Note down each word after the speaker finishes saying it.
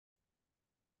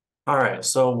All right,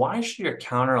 so why should your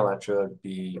counter electrode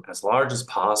be as large as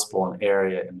possible in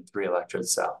area in the three electrode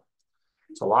cell?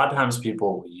 So a lot of times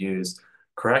people will use,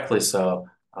 correctly so,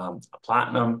 a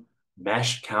platinum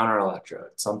mesh counter electrode,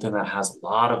 something that has a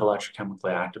lot of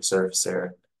electrochemically active surface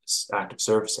area, active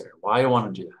surface area. Why you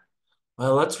want to do that?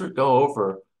 Well, let's go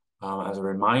over, as a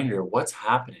reminder, what's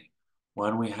happening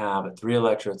when we have a three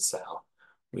electrode cell.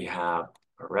 We have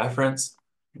a reference,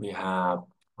 we have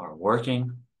our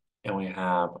working, and we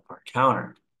have our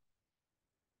counter.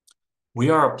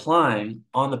 We are applying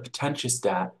on the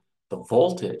potentiostat the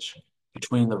voltage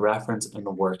between the reference and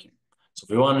the working. So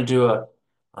if we want to do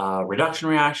a reduction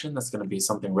reaction, that's going to be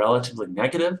something relatively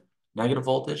negative, negative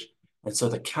voltage. And so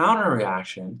the counter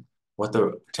reaction, what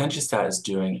the potentiostat is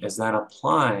doing is then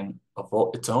applying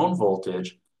its own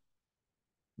voltage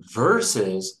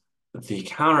versus the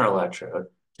counter electrode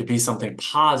to be something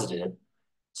positive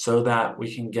so that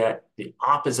we can get the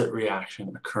opposite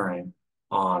reaction occurring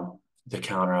on the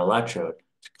counter electrode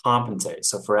to compensate.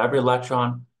 So for every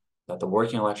electron that the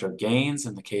working electrode gains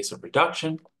in the case of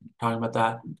reduction, talking about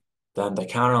that, then the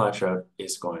counter electrode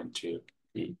is going to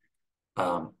be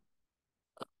um,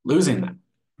 losing that,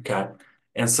 okay?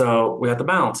 And so we have to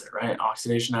balance it, right?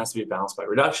 Oxidation has to be balanced by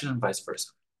reduction and vice versa.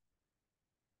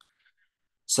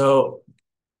 So,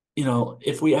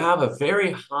 if we have a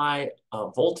very high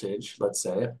voltage, let's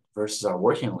say, versus our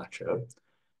working electrode,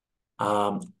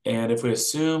 and if we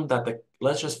assume that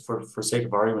let's just for sake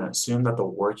of argument, assume that the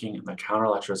working and the counter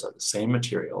electrodes are the same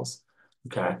materials,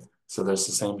 okay? So there's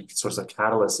the same sorts of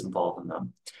catalysts involved in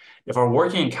them. If our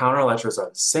working and counter electrodes are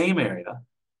the same area,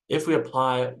 if we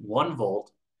apply 1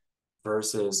 volt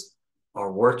versus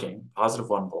our working, positive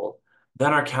 1 volt,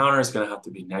 then our counter is going to have to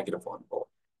be negative 1 volt.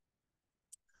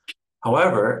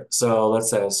 However, so let's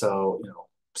say,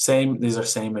 these are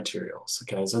same materials,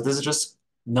 okay? So this is just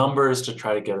numbers to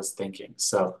try to get us thinking.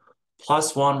 So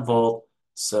plus 1 volt,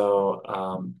 so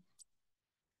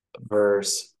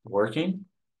versus working.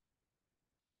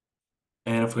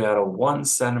 And if we had a 1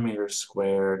 centimeter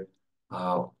squared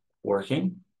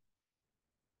working,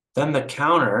 then the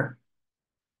counter,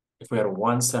 if we had a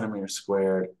 1 centimeter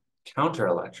squared counter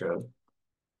electrode,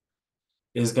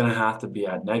 is going to have to be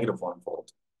at negative 1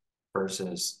 volt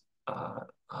versus,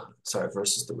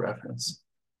 versus the reference,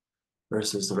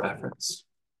 versus the reference.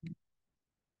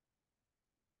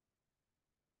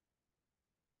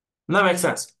 And that makes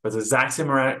sense. With the exact same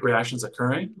reactions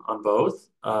occurring on both,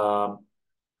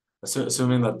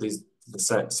 assuming that the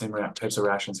same types of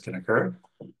reactions can occur,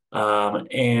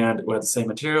 and with the same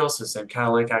materials, so same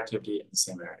catalytic activity in the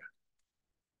same area.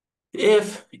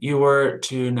 If you were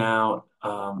to now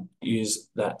use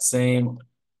that same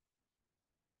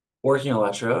working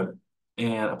electrode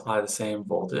and apply the same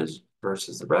voltage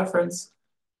versus the reference,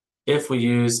 if we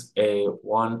use a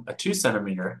 2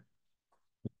 centimeter,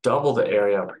 double the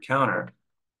area of our counter,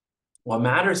 what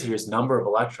matters here is number of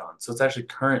electrons. So it's actually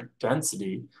current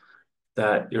density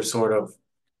that you're sort of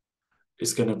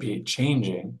is going to be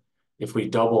changing if we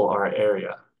double our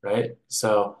area, right?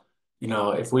 So,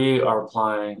 if we are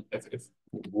applying, if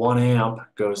 1 amp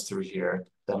goes through here,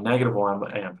 then negative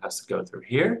 1 amp has to go through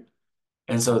here.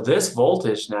 And so this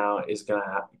voltage now is going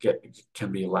to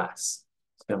can be less.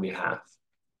 It's going to be half,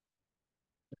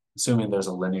 assuming there's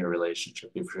a linear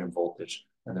relationship between voltage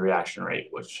and the reaction rate,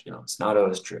 which, it's not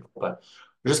always true, but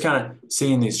we're just kind of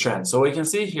seeing these trends. So what we can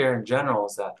see here in general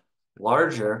is that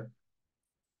larger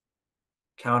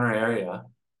counter area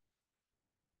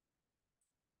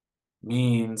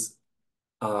means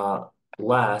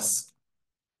less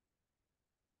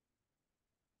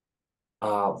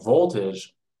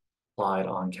voltage applied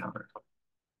on counter.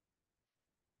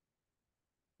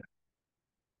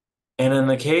 And in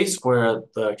the case where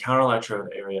the counter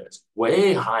electrode area is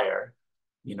way higher,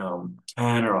 10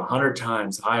 or 100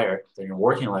 times higher than your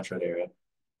working electrode area,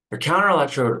 your counter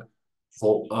electrode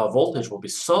voltage will be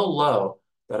so low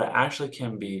that it actually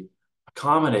can be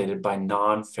accommodated by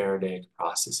non-Faradaic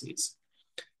processes.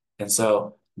 And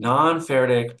so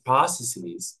non-Faradaic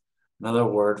processes, another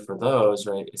word for those,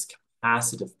 right, is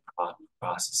capacitive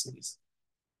processes.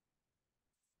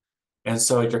 And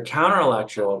so your counter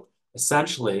electrode,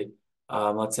 essentially,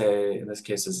 let's say in this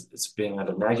case it's being at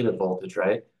a negative voltage,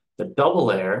 right? The double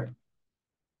layer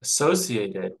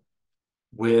associated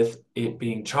with it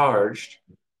being charged,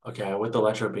 okay, with the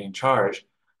electrode being charged,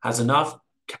 has enough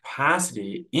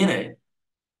capacity in it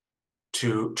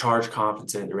to charge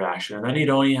compensate the reaction. And then you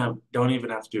don't even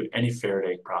have to do any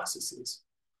Faraday processes.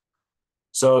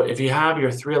 So if you have your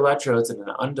 3 electrodes in an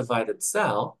undivided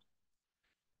cell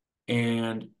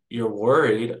and you're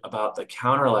worried about the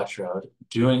counter electrode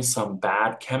doing some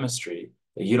bad chemistry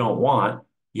that you don't want,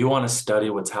 You want to study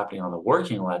what's happening on the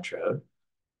working electrode,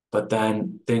 but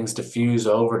then things diffuse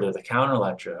over to the counter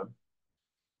electrode.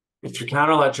 If your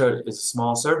counter electrode is a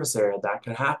small surface area, that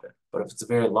could happen. But if it's a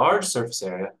very large surface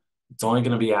area, it's only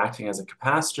going to be acting as a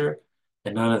capacitor,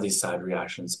 and none of these side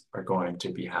reactions are going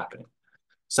to be happening.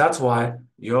 So that's why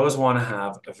you always want to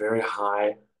have a very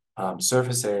high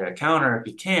surface area counter, if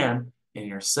you can, in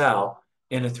your cell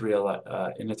in a three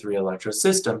electrode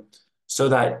system, so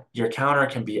that your counter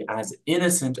can be as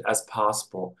innocent as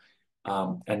possible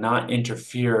and not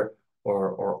interfere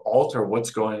or alter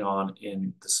what's going on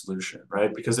in the solution,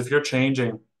 right? Because if you're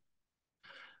changing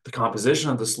the composition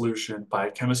of the solution by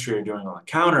chemistry you're doing on the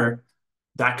counter,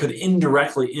 that could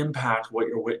indirectly impact what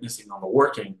you're witnessing on the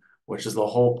working, which is the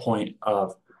whole point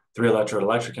of three-electrode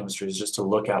electrochemistry, is just to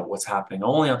look at what's happening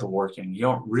only at the working. You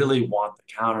don't really want the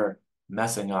counter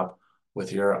messing up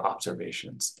with your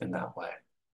observations in that way.